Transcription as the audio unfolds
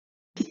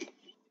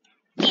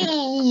Yo,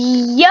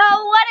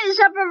 what is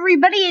up,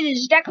 everybody? It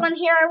is Declan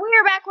here, and we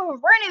are back with a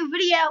brand new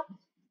video.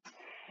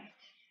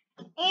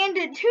 And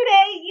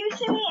today, you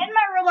see me in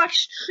my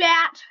Roblox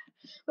chat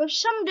with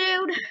some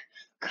dude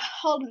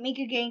called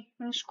Mika Game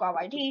Squad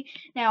YT.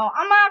 Now,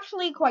 I'm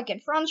actually quite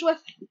good friends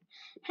with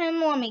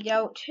him. Let me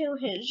go to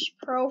his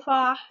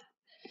profile,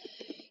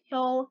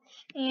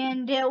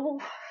 and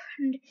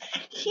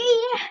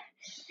he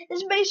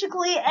is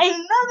basically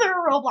another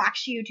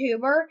Roblox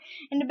YouTuber,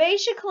 and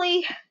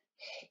basically,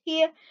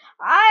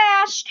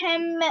 I asked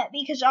him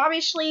because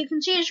obviously you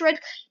can see his red.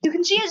 You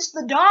can see it's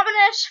the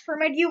Dominus for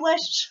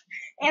mid-U-lists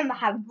and the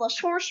Headless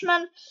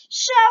Horseman.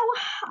 So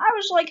I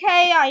was like,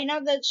 hey, I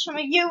know that some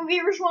of you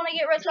viewers want to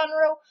get rich on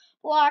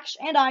Roblox,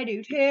 and I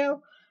do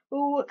too,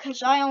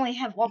 because I only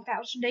have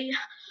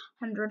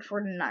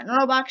 1,849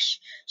 Robux.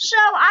 So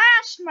I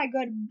asked my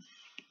good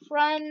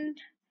friend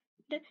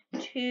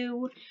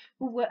to.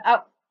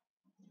 Oh,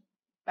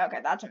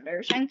 okay, that's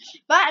embarrassing.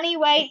 But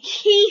anyway,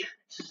 he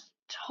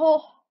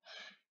told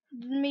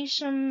me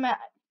some,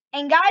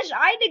 and guys,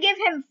 I had to give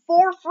him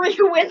 4 free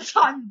wins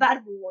on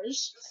Bed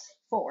Wars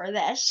for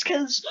this,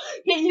 because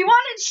he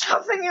wanted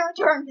something in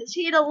return, because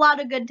he had a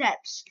lot of good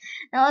tips.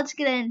 Now let's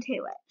get into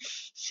it.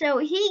 So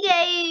he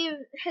gave,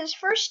 his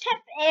first tip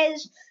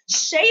is,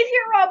 save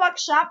your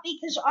Robux up,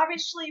 because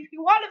obviously if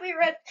you want to be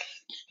rich,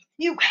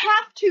 you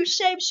have to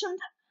save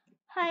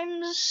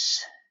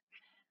sometimes.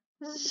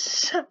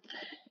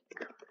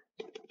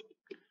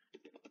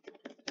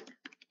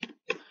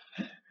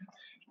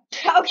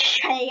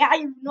 Okay, I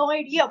have no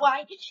idea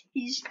why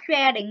he's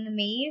chatting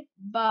me,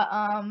 but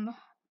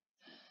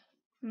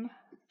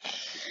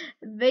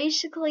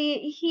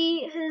basically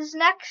his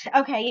next,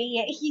 okay,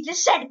 yeah, he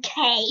just said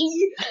K,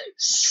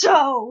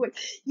 so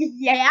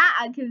yeah,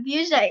 I'm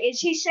confused.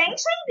 Is he saying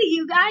something to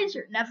you guys,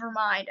 or never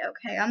mind?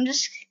 Okay,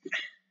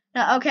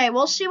 okay,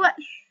 we'll see what.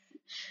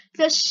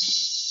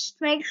 Just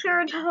make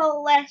sure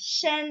to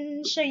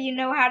listen so you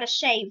know how to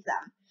save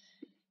them.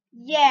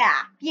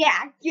 Yeah,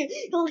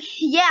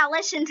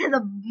 listen to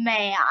the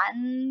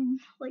man.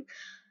 Like,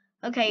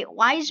 okay,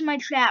 why is my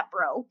chat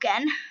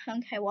broken?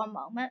 Okay, one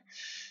moment.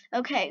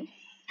 Okay,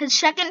 his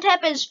second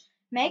tip is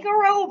make a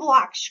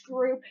Roblox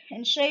group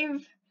and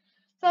save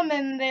them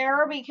in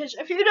there, because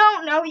if you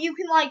don't know, you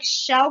can, like,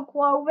 sell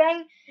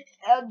clothing,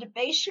 and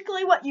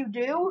basically what you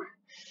do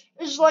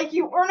is, like,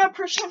 you earn a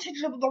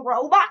percentage of the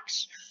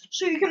Robux,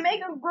 so you can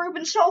make a group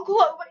and sell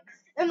clothing,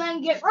 and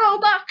then get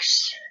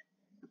Robux.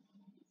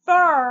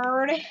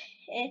 Third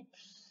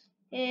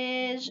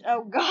is,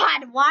 oh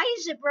god, why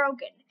is it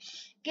broken?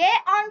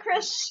 Get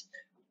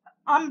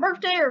on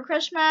birthday or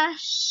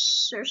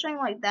Christmas or something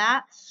like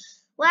that.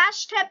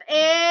 Last tip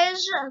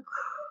is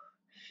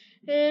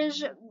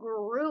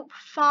group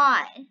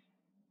fun.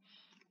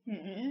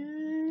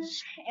 And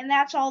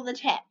that's all the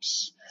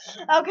tips.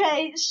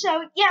 Okay,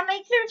 so yeah,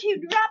 make sure to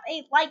drop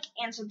a like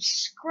and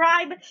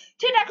subscribe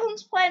to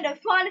Declan's Planet of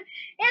Fun,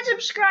 and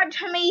subscribe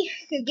to me,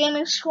 the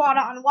Gaming Squad,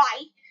 on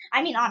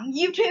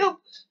YouTube.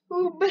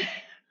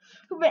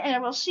 And I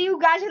will see you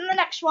guys in the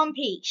next one.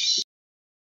 Peace.